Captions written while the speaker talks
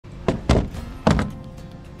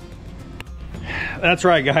that's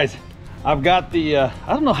right, guys. I've got the, I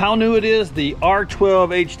don't know how new it is, the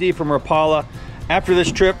R12 HD from Rapala. After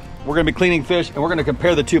this trip, we're gonna be cleaning fish and we're gonna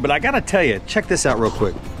compare the two, but I gotta tell you, check this out real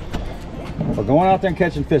quick. We're going out there and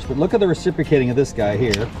catching fish, but look at the reciprocating of this guy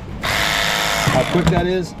here. How quick that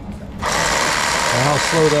is, and how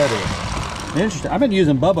slow that is. Interesting. I've been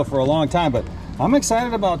using Bubba for a long time, but I'm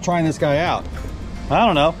excited about trying this guy out. I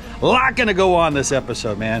don't know. A lot gonna go on this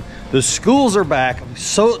episode, man. The schools are back. I'm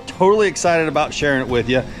so totally excited about sharing it with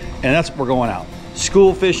you, and that's what we're going out.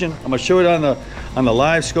 School fishing. I'm gonna show it on the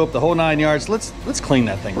live scope, the whole 9 yards. Let's clean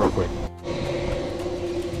that thing real quick.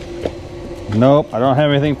 Nope, I don't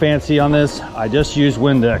have anything fancy on this. I just use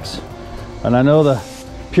Windex. And I know the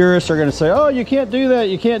purists are gonna say, oh, you can't do that,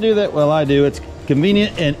 you can't do that. Well, I do. It's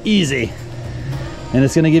convenient and easy. And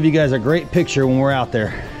it's gonna give you guys a great picture when we're out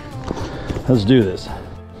there. Let's do this.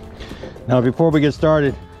 Now, before we get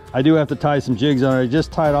started, I do have to tie some jigs on it. I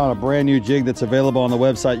just tied on a brand new jig that's available on the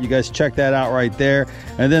website. You guys check that out right there.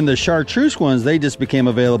 And then the chartreuse ones, they just became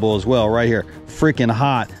available as well right here. Freaking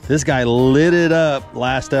hot. This guy lit it up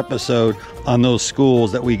last episode on those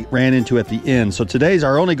schools that we ran into at the end. So today's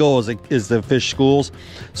our only goal is to fish schools.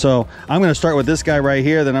 So I'm gonna start with this guy right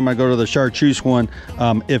here, then I'm gonna go to the chartreuse one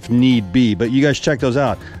if need be. But you guys check those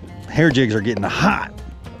out. Hair jigs are getting hot.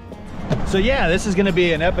 So yeah, this is gonna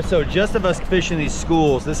be an episode just of us fishing these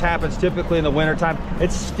schools. This happens typically in the wintertime.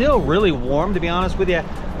 It's still really warm, to be honest with you.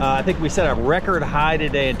 I think we set a record high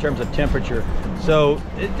today in terms of temperature. So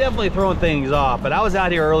it's definitely throwing things off. But I was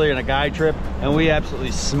out here earlier in a guide trip and we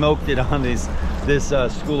absolutely smoked it on this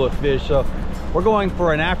school of fish. So we're going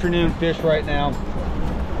for an afternoon fish right now.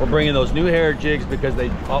 We're bringing those new hair jigs because they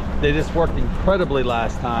just worked incredibly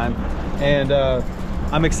last time. And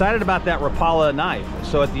I'm excited about that Rapala knife.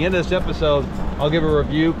 So at the end of this episode, I'll give a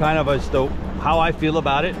review kind of as to how I feel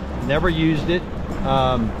about it. Never used it.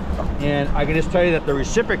 And I can just tell you that the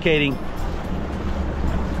reciprocating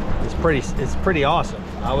is pretty awesome.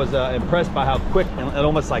 I was impressed by how quick and it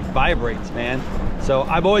almost like vibrates, man. So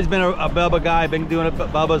I've always been a Bubba guy. I've been doing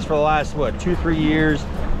Bubbas for the last, what, 2-3 years.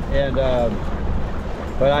 And,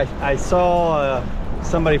 but I saw,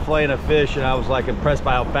 somebody filleting a fish and I was like impressed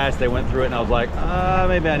by how fast they went through it, and I was like,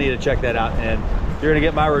 maybe I need to check that out. And you're gonna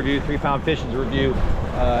get my review, 3 Pound Fishing's review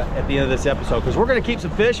at the end of this episode, because we're gonna keep some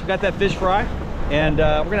fish. We've got that fish fry and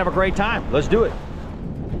we're gonna have a great time. Let's do it.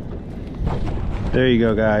 There you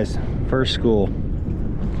go, guys. First school.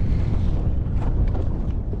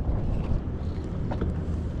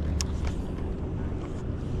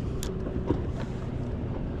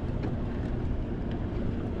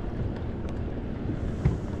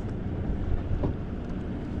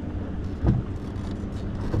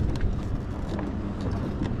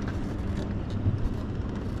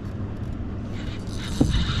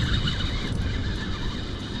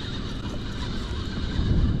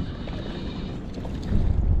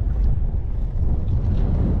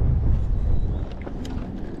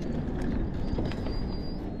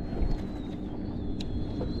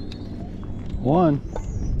 One.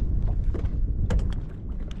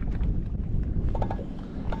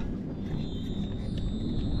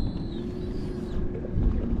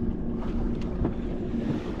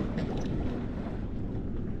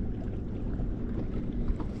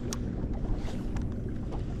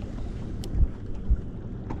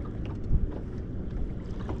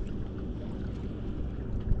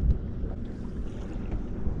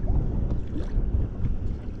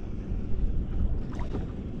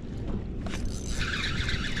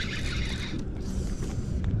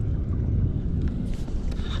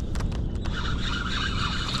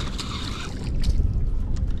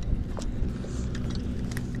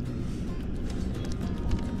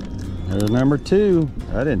 There's number 2.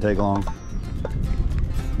 That didn't take long.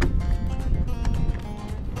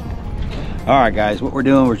 All right, guys, what we're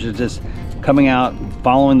doing, we're just coming out,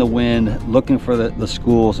 following the wind, looking for the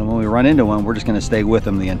schools, and when we run into one, we're just gonna stay with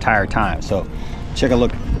them the entire time. So check a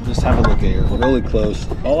look, just have a look at here. We're really close.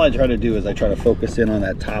 All I try to do is I try to focus in on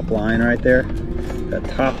that top line right there. That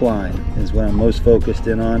top line is what I'm most focused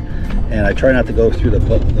in on, and I try not to go through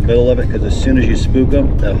the middle of it, because as soon as you spook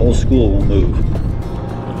them, that whole school will move.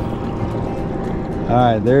 All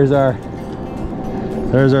right, there's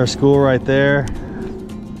our school right there.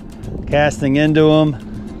 Casting into them.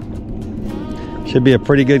 Should be a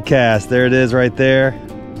pretty good cast. There it is right there.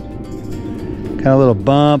 Kind of a little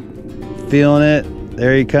bump. Feeling it.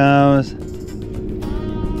 There he comes.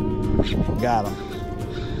 Got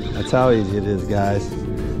him. That's how easy it is, guys.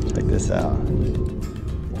 Check this out.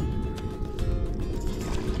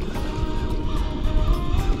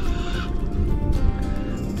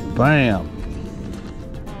 Bam.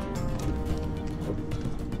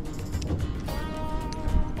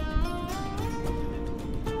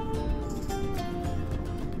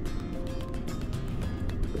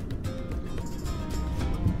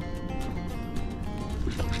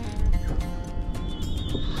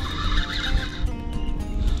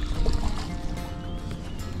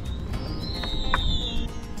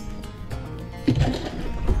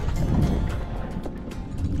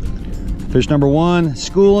 Fish number one,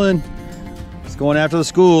 schooling. It's going after the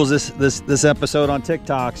schools this episode on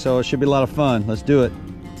TikTok, so it should be a lot of fun. Let's do it.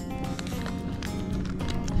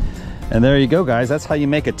 And there you go, guys. That's how you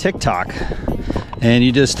make a TikTok. And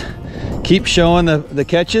you just keep showing the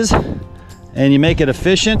catches and you make it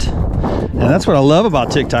efficient. And that's what I love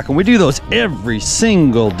about TikTok. And we do those every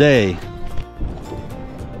single day.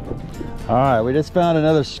 All right, we just found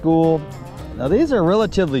another school. Now these are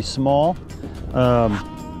relatively small.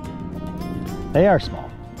 They are small.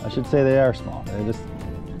 I should say they are small.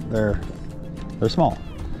 They're small.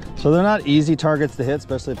 So they're not easy targets to hit,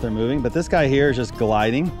 especially if they're moving. But this guy here is just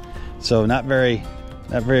gliding. So not very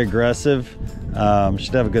aggressive.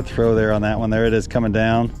 Should have a good throw there on that one. There it is coming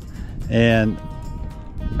down. And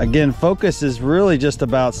again, focus is really just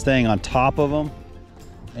about staying on top of them.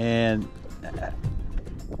 And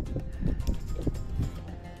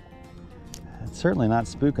it's certainly not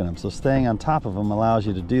spooking them. So staying on top of them allows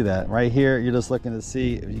you to do that. Right here, you're just looking to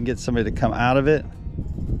see if you can get somebody to come out of it.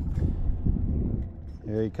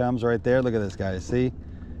 Here he comes right there. Look at this guy, see?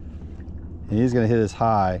 And he's gonna hit his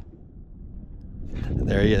high.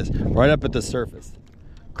 There he is, right up at the surface.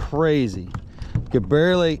 Crazy. Could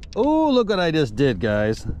barely, oh, look what I just did,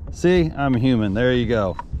 guys. See, I'm human, there you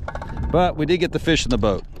go. But we did get the fish in the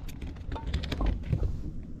boat.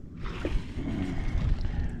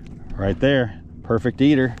 Right there, perfect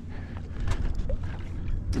eater.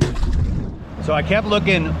 So I kept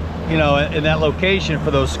looking, you know, in that location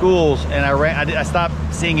for those schools, and I stopped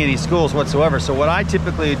seeing any schools whatsoever. So what I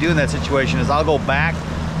typically do in that situation is I'll go back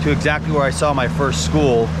to exactly where I saw my first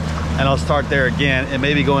school, and I'll start there again and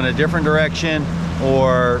maybe go in a different direction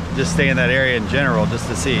or just stay in that area in general just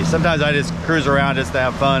to see. Sometimes I just cruise around just to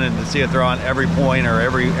have fun and to see if they're on every point or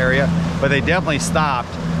every area, but they definitely stopped.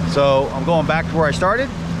 So I'm going back to where I started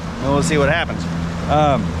and we'll see what happens.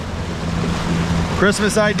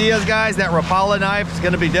 Christmas ideas, guys, that Rapala knife is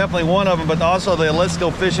gonna be definitely one of them, but also the Let's Go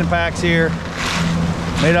fishing packs here.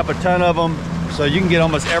 Made up a ton of them, so you can get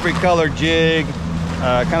almost every color jig,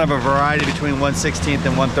 kind of a variety between 1/16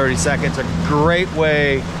 and 1/32. It's a great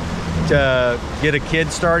way to get a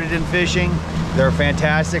kid started in fishing. They're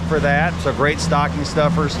fantastic for that, so great stocking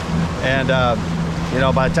stuffers. And you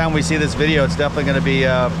know, by the time we see this video, it's definitely gonna be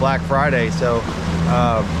Black Friday, so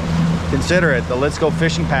consider it. The Let's Go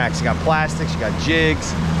fishing packs. You got plastics, you got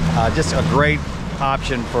jigs, just a great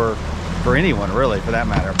option for anyone really, for that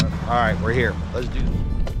matter. But all right, we're here. Let's do this.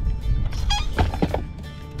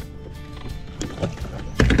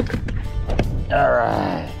 All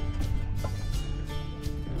right.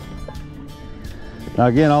 Now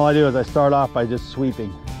again, all I do is I start off by just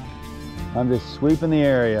sweeping. I'm just sweeping the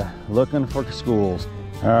area, looking for schools.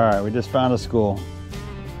 All right, we just found a school.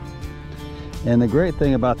 And the great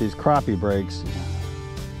thing about these crappie breaks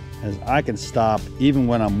is I can stop even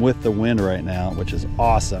when I'm with the wind right now, which is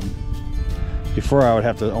awesome. Before I would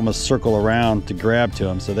have to almost circle around to grab to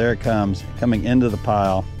them. So there it comes, coming into the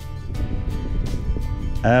pile.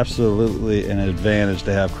 Absolutely an advantage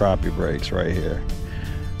to have crappie breaks right here.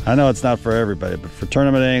 I know it's not for everybody, but for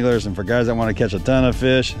tournament anglers and for guys that want to catch a ton of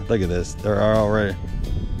fish, look at this, they're already.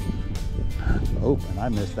 Oh, and I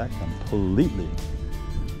missed that completely.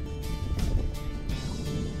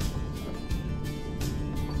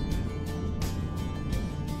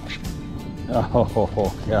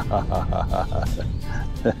 Oh God.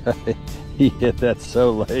 He hit that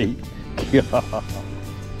so late. God.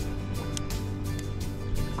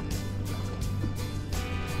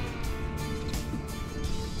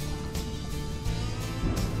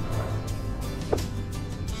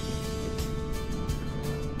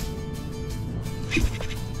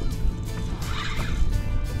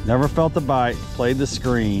 Never felt the bite, played the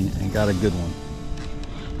screen, and got a good one.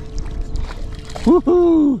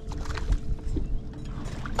 Woohoo!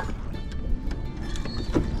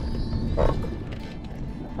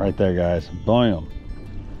 Right there, guys. Boom.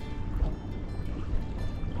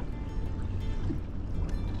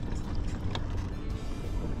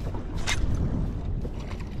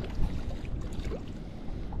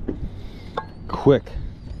 Quick.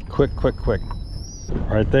 Quick, quick, quick.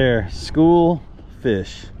 Right there. School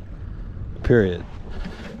fish. Period.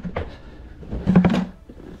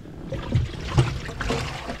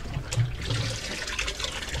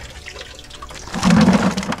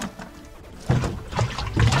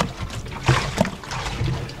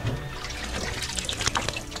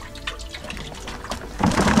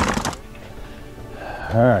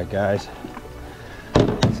 All right, guys,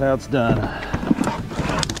 that's how it's done.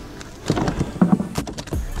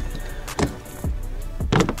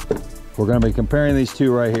 We're going to be comparing these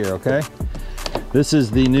two right here, okay? This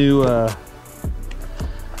is the new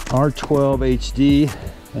R12 HD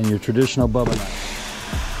and your traditional Bubba knife.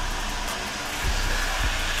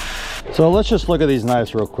 So let's just look at these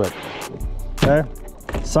knives real quick, okay?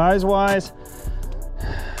 Size-wise,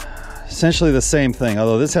 essentially the same thing,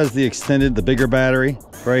 although this has the extended, the bigger battery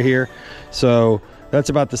right here. So that's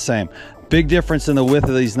about the same. Big difference in the width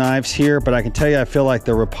of these knives here, but I can tell you, I feel like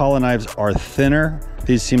the Rapala knives are thinner.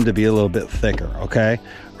 These seem to be a little bit thicker, okay?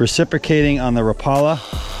 Reciprocating on the Rapala,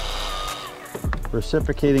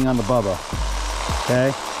 reciprocating on the Bubba,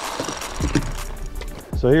 okay?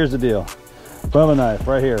 So here's the deal. Bubba knife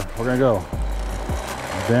right here. We're gonna go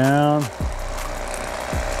down,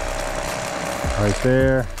 right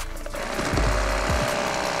there,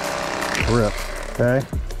 rip, okay?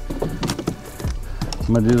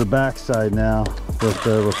 I'm gonna do the back side now with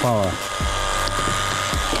the Rapala.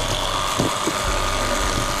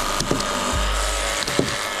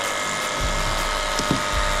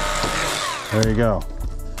 There you go.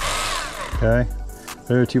 Okay,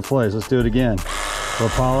 there are two plays. Let's do it again.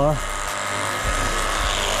 Rapala.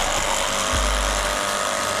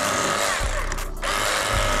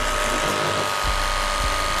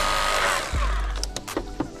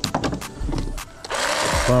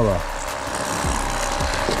 Bubba.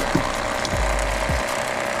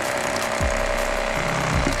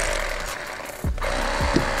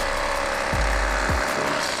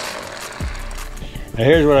 Now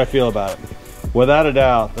here's what I feel about it. Without a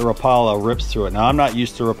doubt, the Rapala rips through it. Now I'm not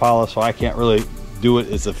used to Rapala, so I can't really do it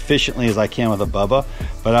as efficiently as I can with a Bubba,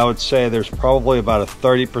 but I would say there's probably about a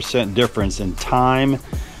 30% difference in time.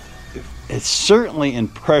 It's certainly in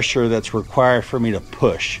pressure that's required for me to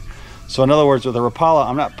push. So in other words, with the Rapala,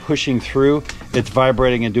 I'm not pushing through, it's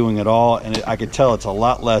vibrating and doing it all, and I could tell it's a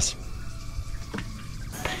lot less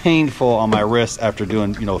painful on my wrist after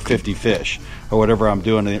doing, you know, 50 fish or whatever I'm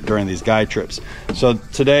doing during these guide trips. So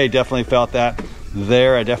today definitely felt that.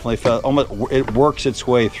 There I definitely felt almost, it works its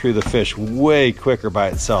way through the fish way quicker by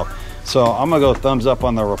itself. So I'm gonna go thumbs up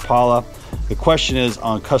on the Rapala. The question is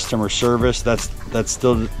on customer service. That's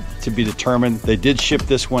still to be determined. They did ship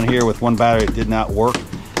this one here with one battery. It did not work,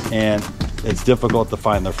 and it's difficult to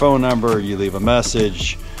find their phone number. You leave a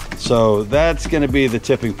message. So that's going to be the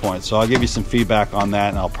tipping point. So I'll give you some feedback on that,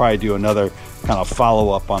 and I'll probably do another kind of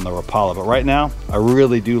follow-up on the Rapala. But right now, I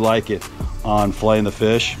really do like it on filleting the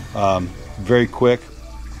fish. Very quick.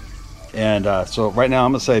 And so right now,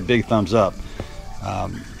 I'm going to say big thumbs up.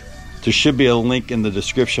 There should be a link in the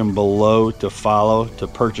description below to follow, to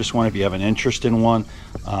purchase one if you have an interest in one.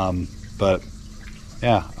 But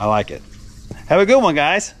yeah, I like it. Have a good one,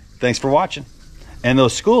 guys. Thanks for watching. And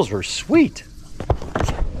those schools were sweet.